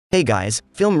Hey guys,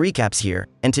 film recaps here,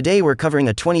 and today we're covering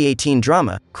a 2018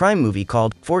 drama, crime movie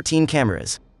called 14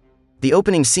 Cameras. The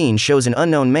opening scene shows an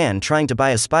unknown man trying to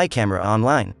buy a spy camera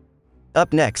online.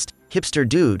 Up next, Hipster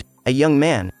Dude, a young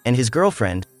man, and his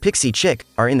girlfriend, Pixie Chick,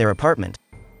 are in their apartment.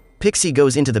 Pixie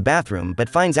goes into the bathroom but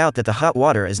finds out that the hot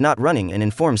water is not running and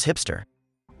informs Hipster.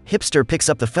 Hipster picks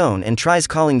up the phone and tries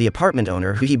calling the apartment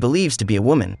owner, who he believes to be a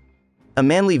woman. A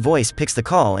manly voice picks the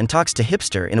call and talks to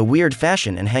Hipster in a weird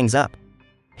fashion and hangs up.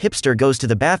 Hipster goes to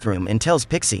the bathroom and tells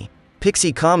Pixie.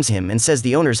 Pixie calms him and says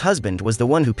the owner's husband was the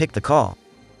one who picked the call.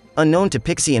 Unknown to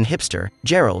Pixie and Hipster,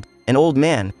 Gerald, an old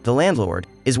man, the landlord,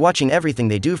 is watching everything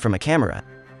they do from a camera.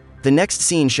 The next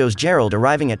scene shows Gerald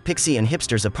arriving at Pixie and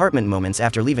Hipster's apartment moments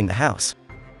after leaving the house.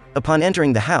 Upon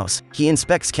entering the house, he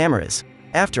inspects cameras.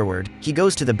 Afterward, he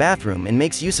goes to the bathroom and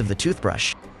makes use of the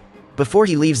toothbrush. Before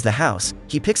he leaves the house,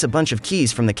 he picks a bunch of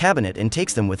keys from the cabinet and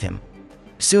takes them with him.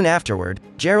 Soon afterward,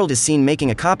 Gerald is seen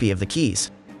making a copy of the keys.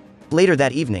 Later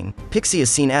that evening, Pixie is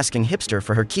seen asking Hipster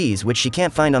for her keys, which she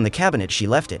can't find on the cabinet she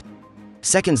left it.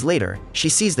 Seconds later, she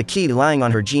sees the key lying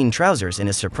on her jean trousers and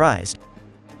is surprised.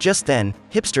 Just then,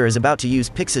 Hipster is about to use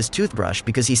Pixie's toothbrush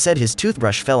because he said his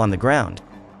toothbrush fell on the ground.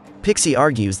 Pixie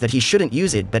argues that he shouldn't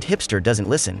use it, but Hipster doesn't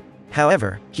listen.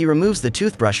 However, he removes the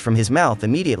toothbrush from his mouth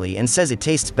immediately and says it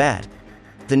tastes bad.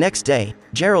 The next day,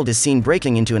 Gerald is seen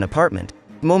breaking into an apartment.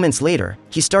 Moments later,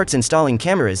 he starts installing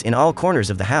cameras in all corners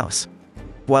of the house.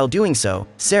 While doing so,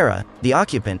 Sarah, the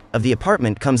occupant of the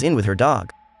apartment, comes in with her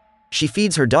dog. She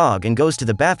feeds her dog and goes to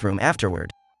the bathroom afterward.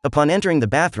 Upon entering the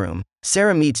bathroom,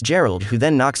 Sarah meets Gerald, who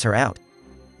then knocks her out.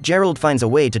 Gerald finds a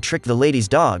way to trick the lady's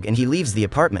dog and he leaves the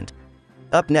apartment.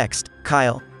 Up next,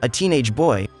 Kyle, a teenage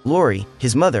boy, Lori,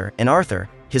 his mother, and Arthur,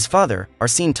 his father, are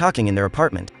seen talking in their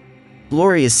apartment.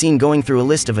 Lori is seen going through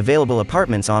a list of available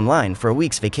apartments online for a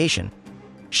week's vacation.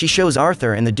 She shows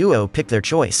Arthur and the duo pick their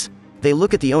choice. They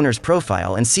look at the owner's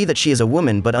profile and see that she is a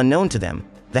woman, but unknown to them,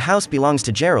 the house belongs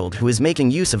to Gerald, who is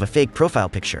making use of a fake profile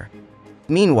picture.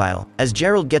 Meanwhile, as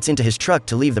Gerald gets into his truck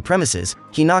to leave the premises,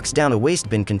 he knocks down a waste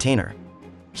bin container.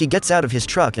 He gets out of his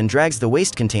truck and drags the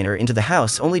waste container into the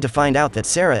house, only to find out that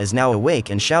Sarah is now awake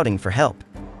and shouting for help.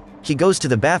 He goes to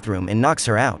the bathroom and knocks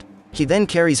her out. He then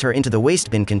carries her into the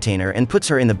waste bin container and puts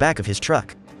her in the back of his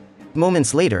truck.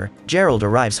 Moments later, Gerald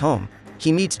arrives home.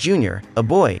 He meets Junior, a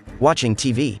boy, watching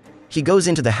TV. He goes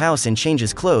into the house and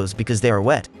changes clothes because they are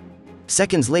wet.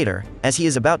 Seconds later, as he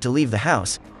is about to leave the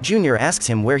house, Junior asks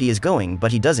him where he is going,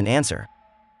 but he doesn't answer.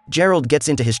 Gerald gets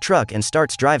into his truck and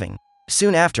starts driving.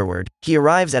 Soon afterward, he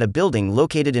arrives at a building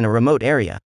located in a remote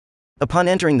area. Upon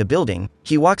entering the building,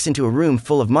 he walks into a room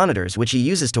full of monitors which he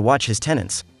uses to watch his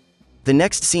tenants. The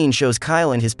next scene shows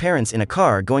Kyle and his parents in a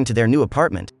car going to their new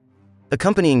apartment.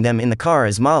 Accompanying them in the car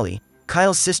is Molly,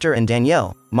 Kyle's sister, and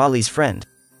Danielle, Molly's friend.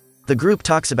 The group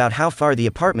talks about how far the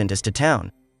apartment is to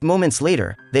town. Moments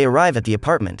later, they arrive at the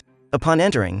apartment. Upon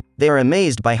entering, they are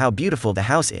amazed by how beautiful the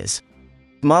house is.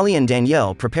 Molly and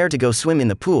Danielle prepare to go swim in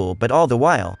the pool, but all the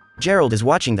while, Gerald is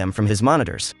watching them from his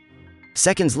monitors.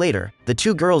 Seconds later, the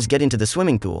two girls get into the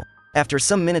swimming pool. After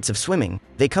some minutes of swimming,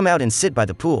 they come out and sit by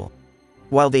the pool.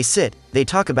 While they sit, they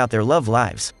talk about their love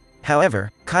lives.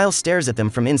 However, Kyle stares at them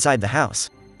from inside the house.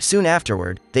 Soon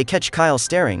afterward, they catch Kyle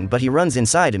staring, but he runs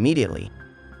inside immediately.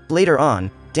 Later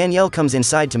on, Danielle comes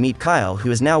inside to meet Kyle,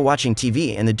 who is now watching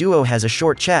TV, and the duo has a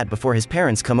short chat before his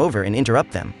parents come over and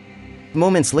interrupt them.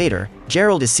 Moments later,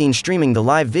 Gerald is seen streaming the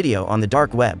live video on the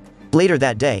dark web. Later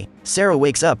that day, Sarah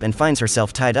wakes up and finds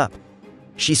herself tied up.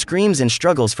 She screams and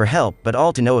struggles for help, but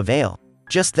all to no avail.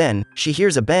 Just then, she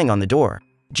hears a bang on the door.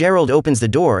 Gerald opens the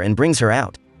door and brings her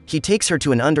out. He takes her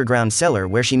to an underground cellar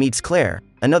where she meets Claire,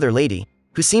 another lady,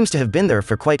 who seems to have been there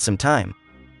for quite some time.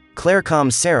 Claire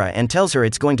calms Sarah and tells her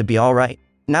it's going to be alright.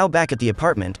 Now back at the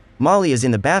apartment, Molly is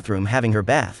in the bathroom having her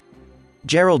bath.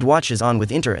 Gerald watches on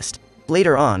with interest.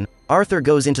 Later on, Arthur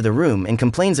goes into the room and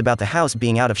complains about the house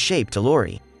being out of shape to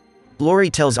Lori. Lori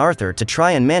tells Arthur to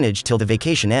try and manage till the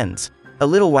vacation ends. A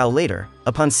little while later,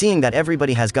 upon seeing that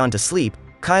everybody has gone to sleep,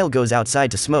 Kyle goes outside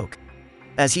to smoke.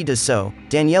 As he does so,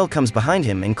 Danielle comes behind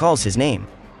him and calls his name.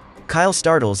 Kyle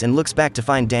startles and looks back to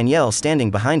find Danielle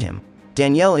standing behind him.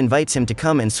 Danielle invites him to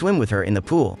come and swim with her in the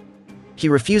pool. He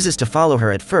refuses to follow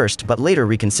her at first, but later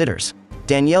reconsiders.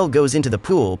 Danielle goes into the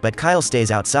pool, but Kyle stays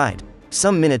outside.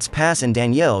 Some minutes pass and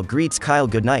Danielle greets Kyle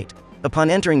goodnight. Upon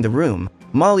entering the room,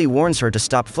 Molly warns her to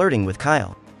stop flirting with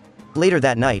Kyle. Later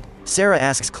that night, Sarah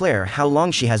asks Claire how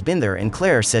long she has been there, and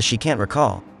Claire says she can't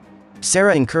recall.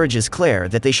 Sarah encourages Claire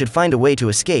that they should find a way to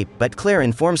escape, but Claire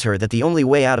informs her that the only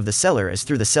way out of the cellar is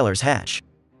through the cellar's hatch.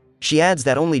 She adds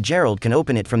that only Gerald can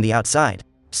open it from the outside.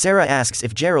 Sarah asks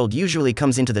if Gerald usually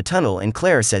comes into the tunnel, and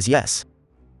Claire says yes.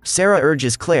 Sarah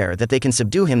urges Claire that they can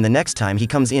subdue him the next time he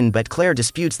comes in, but Claire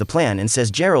disputes the plan and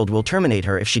says Gerald will terminate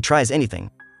her if she tries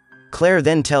anything. Claire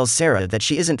then tells Sarah that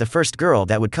she isn't the first girl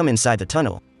that would come inside the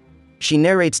tunnel. She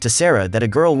narrates to Sarah that a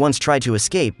girl once tried to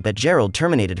escape but Gerald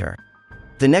terminated her.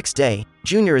 The next day,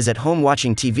 Junior is at home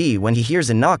watching TV when he hears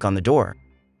a knock on the door.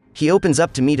 He opens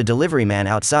up to meet a delivery man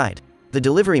outside. The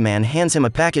delivery man hands him a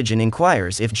package and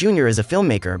inquires if Junior is a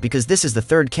filmmaker because this is the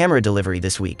third camera delivery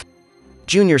this week.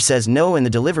 Junior says no and the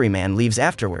delivery man leaves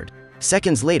afterward.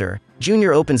 Seconds later,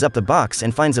 Junior opens up the box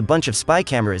and finds a bunch of spy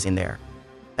cameras in there.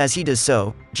 As he does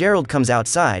so, Gerald comes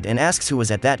outside and asks who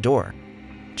was at that door.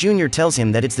 Junior tells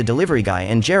him that it's the delivery guy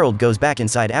and Gerald goes back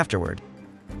inside afterward.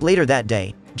 Later that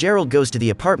day, Gerald goes to the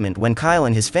apartment when Kyle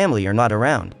and his family are not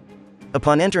around.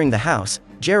 Upon entering the house,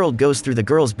 Gerald goes through the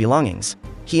girls' belongings.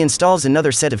 He installs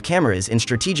another set of cameras in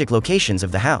strategic locations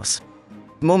of the house.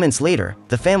 Moments later,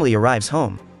 the family arrives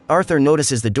home. Arthur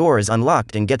notices the door is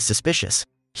unlocked and gets suspicious.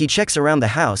 He checks around the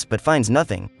house but finds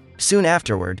nothing. Soon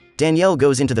afterward, Danielle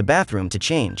goes into the bathroom to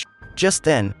change. Just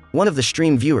then, one of the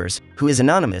stream viewers, who is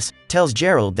anonymous, tells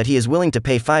Gerald that he is willing to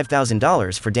pay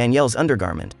 $5,000 for Danielle's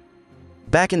undergarment.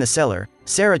 Back in the cellar,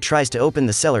 Sarah tries to open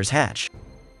the cellar's hatch.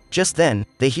 Just then,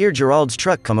 they hear Gerald's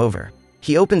truck come over.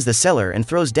 He opens the cellar and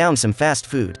throws down some fast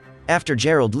food. After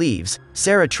Gerald leaves,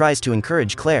 Sarah tries to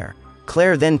encourage Claire.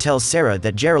 Claire then tells Sarah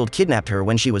that Gerald kidnapped her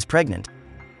when she was pregnant.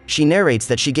 She narrates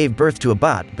that she gave birth to a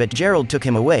bot but Gerald took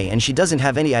him away and she doesn't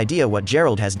have any idea what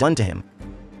Gerald has done to him.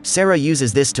 Sarah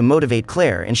uses this to motivate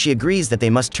Claire and she agrees that they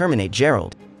must terminate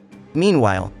Gerald.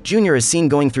 Meanwhile, Junior is seen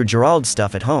going through Gerald's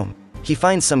stuff at home. He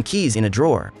finds some keys in a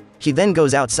drawer. He then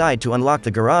goes outside to unlock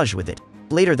the garage with it.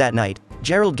 Later that night,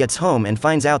 Gerald gets home and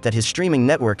finds out that his streaming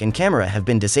network and camera have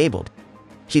been disabled.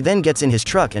 He then gets in his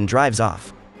truck and drives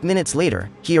off. Minutes later,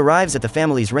 he arrives at the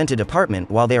family's rented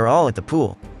apartment while they are all at the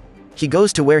pool. He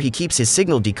goes to where he keeps his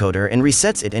signal decoder and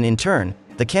resets it and in turn,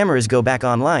 the cameras go back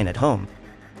online at home.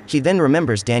 He then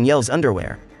remembers Danielle's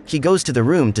underwear. He goes to the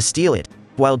room to steal it.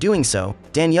 While doing so,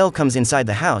 Danielle comes inside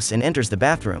the house and enters the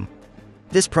bathroom.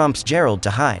 This prompts Gerald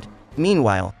to hide.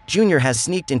 Meanwhile, Junior has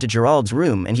sneaked into Gerald's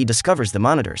room and he discovers the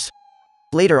monitors.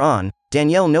 Later on,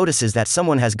 Danielle notices that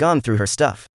someone has gone through her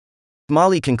stuff.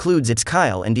 Molly concludes it's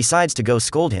Kyle and decides to go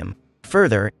scold him.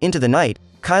 Further, into the night,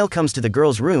 Kyle comes to the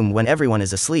girls' room when everyone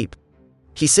is asleep.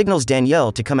 He signals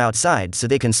Danielle to come outside so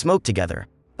they can smoke together.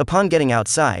 Upon getting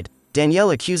outside,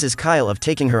 Danielle accuses Kyle of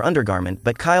taking her undergarment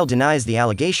but Kyle denies the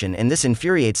allegation and this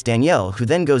infuriates Danielle who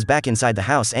then goes back inside the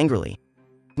house angrily.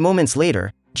 Moments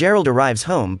later, Gerald arrives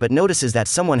home but notices that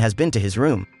someone has been to his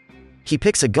room. He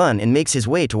picks a gun and makes his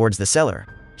way towards the cellar.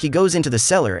 He goes into the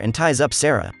cellar and ties up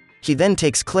Sarah. He then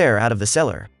takes Claire out of the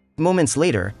cellar. Moments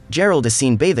later, Gerald is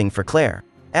seen bathing for Claire.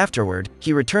 Afterward,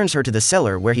 he returns her to the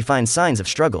cellar where he finds signs of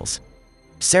struggles.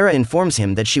 Sarah informs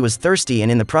him that she was thirsty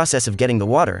and in the process of getting the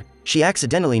water, she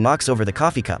accidentally knocks over the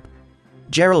coffee cup.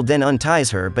 Gerald then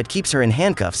unties her but keeps her in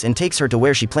handcuffs and takes her to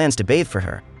where she plans to bathe for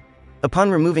her.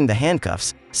 Upon removing the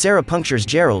handcuffs, Sarah punctures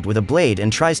Gerald with a blade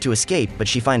and tries to escape but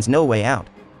she finds no way out.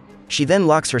 She then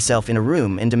locks herself in a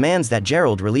room and demands that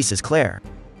Gerald releases Claire.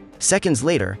 Seconds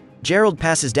later, Gerald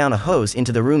passes down a hose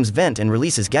into the room's vent and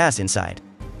releases gas inside.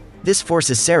 This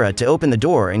forces Sarah to open the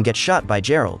door and get shot by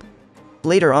Gerald.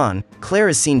 Later on, Claire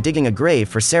is seen digging a grave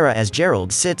for Sarah as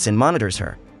Gerald sits and monitors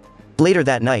her. Later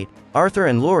that night, Arthur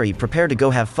and Lori prepare to go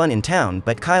have fun in town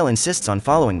but Kyle insists on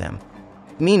following them.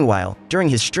 Meanwhile, during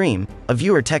his stream, a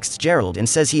viewer texts Gerald and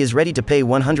says he is ready to pay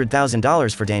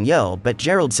 $100,000 for Danielle but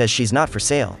Gerald says she's not for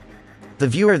sale. The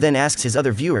viewer then asks his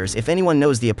other viewers if anyone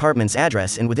knows the apartment's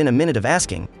address and within a minute of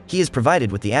asking, he is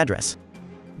provided with the address.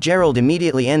 Gerald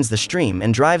immediately ends the stream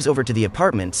and drives over to the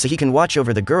apartment so he can watch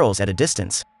over the girls at a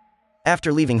distance.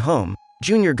 After leaving home,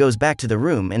 Junior goes back to the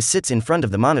room and sits in front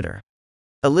of the monitor.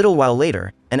 A little while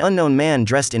later, an unknown man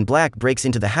dressed in black breaks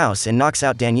into the house and knocks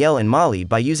out Danielle and Molly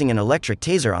by using an electric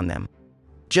taser on them.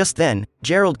 Just then,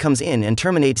 Gerald comes in and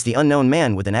terminates the unknown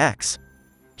man with an axe.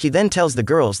 He then tells the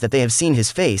girls that they have seen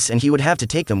his face and he would have to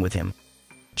take them with him.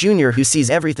 Junior, who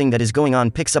sees everything that is going on,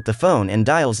 picks up the phone and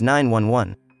dials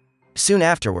 911. Soon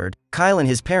afterward, Kyle and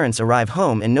his parents arrive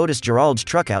home and notice Gerald's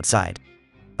truck outside.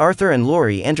 Arthur and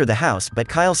Lori enter the house but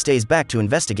Kyle stays back to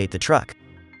investigate the truck.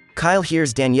 Kyle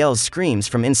hears Danielle's screams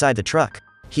from inside the truck.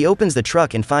 He opens the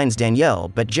truck and finds Danielle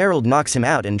but Gerald knocks him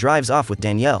out and drives off with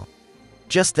Danielle.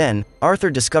 Just then, Arthur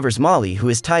discovers Molly who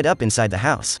is tied up inside the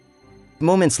house.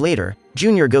 Moments later,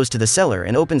 Junior goes to the cellar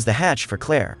and opens the hatch for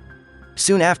Claire.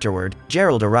 Soon afterward,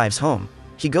 Gerald arrives home.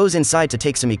 He goes inside to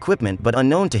take some equipment but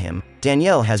unknown to him,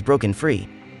 Danielle has broken free.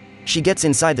 She gets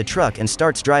inside the truck and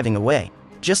starts driving away.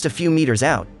 Just a few meters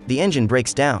out, the engine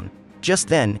breaks down. Just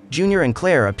then, Junior and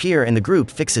Claire appear and the group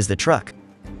fixes the truck.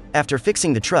 After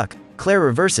fixing the truck, Claire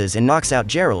reverses and knocks out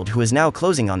Gerald, who is now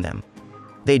closing on them.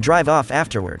 They drive off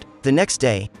afterward. The next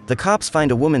day, the cops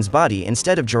find a woman's body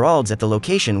instead of Gerald's at the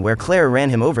location where Claire ran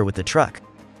him over with the truck.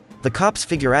 The cops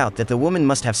figure out that the woman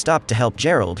must have stopped to help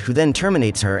Gerald, who then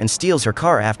terminates her and steals her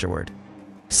car afterward.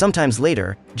 Sometimes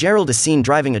later, Gerald is seen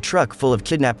driving a truck full of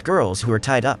kidnapped girls who are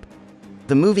tied up.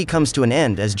 The movie comes to an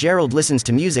end as Gerald listens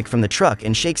to music from the truck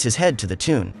and shakes his head to the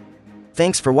tune.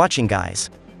 Thanks for watching, guys.